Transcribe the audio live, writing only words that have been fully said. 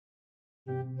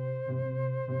Hello,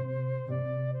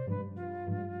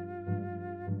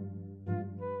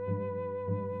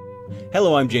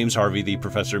 I'm James Harvey, the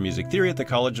professor of music theory at the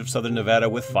College of Southern Nevada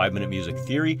with 5-Minute Music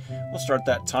Theory. We'll start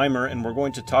that timer and we're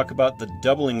going to talk about the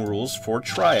doubling rules for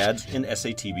triads in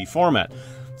SATB format.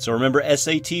 So remember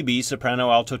SATB,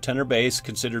 soprano, alto, tenor, bass,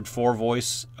 considered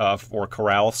 4-voice or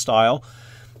chorale style.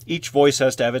 Each voice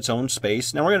has to have its own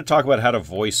space. Now we're going to talk about how to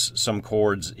voice some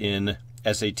chords in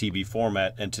SATB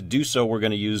format, and to do so we're going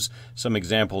to use some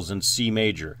examples in C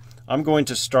major. I'm going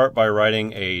to start by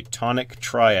writing a tonic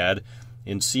triad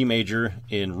in C major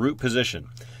in root position.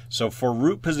 So for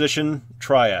root position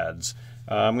triads,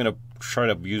 I'm going to try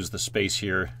to use the space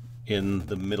here in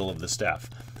the middle of the staff.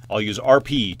 I'll use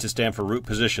RP to stand for root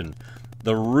position.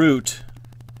 The root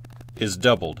is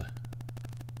doubled.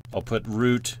 I'll put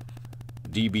root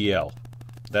DBL.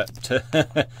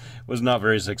 That was not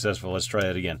very successful. Let's try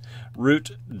that again.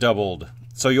 Root doubled.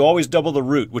 So you always double the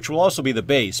root, which will also be the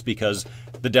bass, because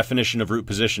the definition of root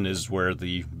position is where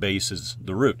the bass is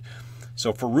the root.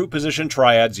 So for root position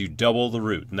triads, you double the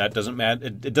root, and that doesn't matter.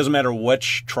 It doesn't matter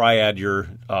which triad you're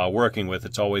working with.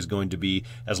 It's always going to be,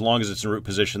 as long as it's in root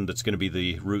position, that's going to be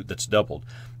the root that's doubled.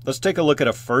 Let's take a look at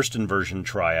a first inversion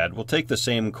triad. We'll take the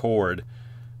same chord,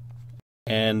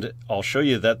 and I'll show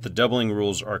you that the doubling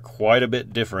rules are quite a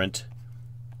bit different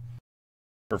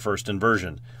for first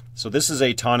inversion. So this is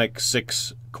a tonic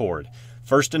 6 chord.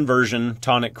 First inversion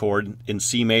tonic chord in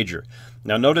C major.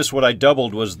 Now notice what I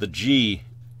doubled was the G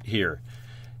here.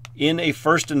 In a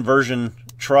first inversion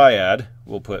triad,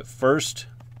 we'll put first.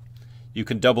 You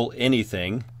can double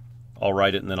anything. I'll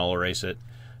write it and then I'll erase it.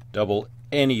 Double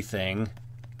anything.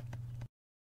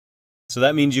 So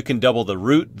that means you can double the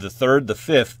root, the third, the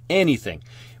fifth, anything.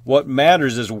 What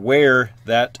matters is where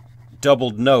that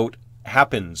doubled note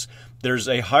happens. There's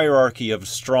a hierarchy of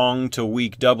strong to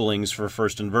weak doublings for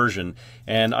first inversion,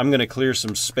 and I'm going to clear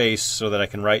some space so that I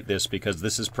can write this, because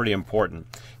this is pretty important.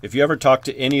 If you ever talk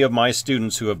to any of my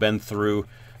students who have been through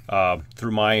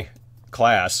my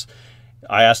class,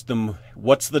 I ask them,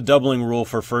 what's the doubling rule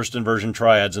for first inversion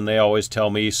triads? And they always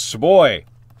tell me, SBOY,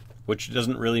 which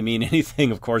doesn't really mean anything,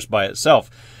 of course, by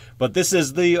itself. But this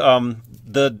is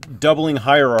the doubling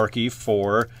hierarchy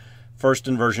for first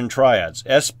inversion triads,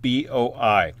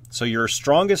 SBOI. So your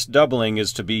strongest doubling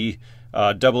is to be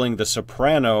doubling the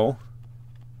soprano,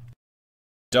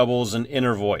 doubles an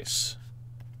inner voice.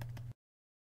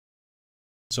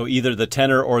 So either the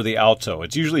tenor or the alto.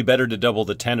 It's usually better to double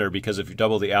the tenor, because if you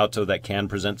double the alto, that can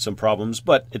present some problems,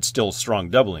 but it's still strong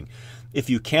doubling.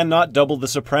 If you cannot double the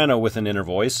soprano with an inner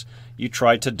voice, you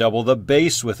try to double the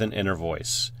bass with an inner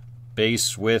voice.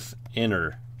 Bass with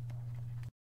inner.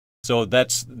 So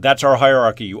that's our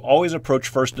hierarchy. You always approach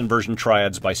first inversion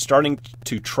triads by starting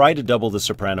to try to double the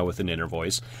soprano with an inner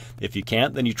voice. If you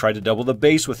can't, then you try to double the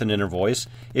bass with an inner voice.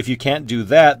 If you can't do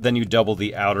that, then you double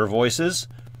the outer voices.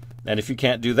 And if you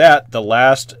can't do that, the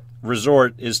last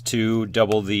resort is to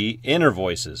double the inner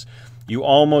voices. You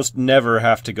almost never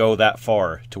have to go that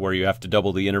far to where you have to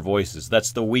double the inner voices.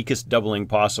 That's the weakest doubling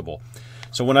possible.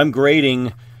 So when I'm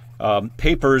grading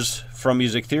papers from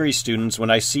music theory students, when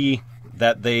I see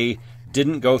that they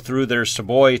didn't go through their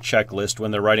SBOY checklist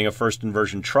when they're writing a first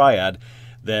inversion triad,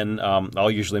 then I'll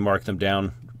usually mark them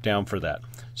down for that.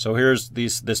 So here's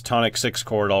this tonic 6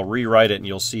 chord. I'll rewrite it and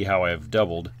you'll see how I've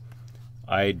doubled.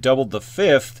 I doubled the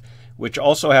fifth, which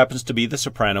also happens to be the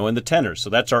soprano and the tenor.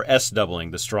 So that's our S doubling,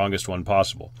 the strongest one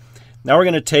possible. Now we're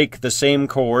going to take the same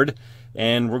chord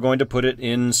and we're going to put it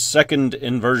in second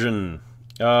inversion.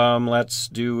 Let's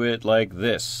do it like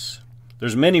this.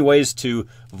 There's many ways to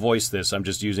voice this. I'm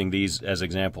just using these as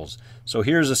examples. So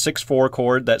here's a 6-4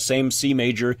 chord, that same C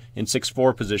major in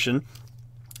 6-4 position.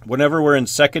 Whenever we're in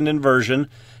second inversion,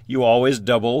 you always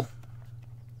double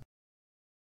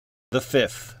the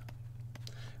fifth.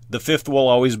 The fifth will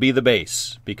always be the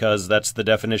bass, because that's the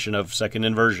definition of second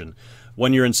inversion.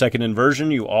 When you're in second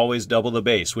inversion, you always double the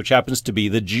bass, which happens to be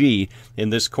the G in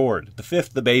this chord. The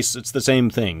fifth, the bass, it's the same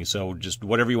thing. So just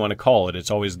whatever you want to call it, it's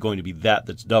always going to be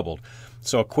that's doubled.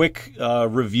 So a quick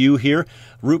review here.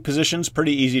 Root position's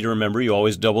pretty easy to remember. You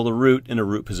always double the root in a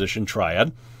root position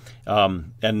triad.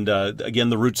 Again,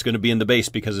 the root's going to be in the bass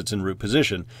because it's in root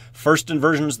position. First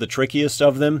inversion's the trickiest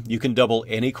of them. You can double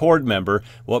any chord member.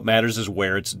 What matters is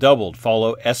where it's doubled.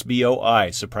 Follow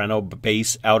SBOI, soprano,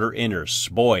 bass, outer, inner.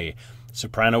 SBOY,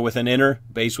 soprano with an inner,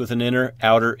 bass with an inner,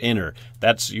 outer, inner.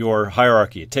 That's your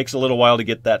hierarchy. It takes a little while to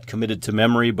get that committed to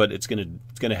memory, but it's going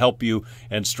to help you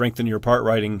and strengthen your part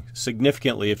writing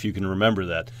significantly if you can remember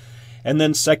that. And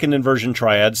then second inversion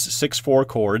triads, 6-4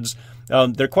 chords.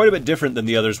 They're quite a bit different than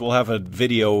the others. We'll have a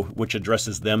video which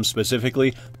addresses them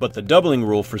specifically, but the doubling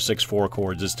rule for 6/4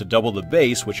 chords is to double the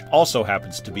bass, which also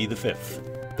happens to be the fifth.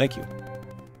 Thank you.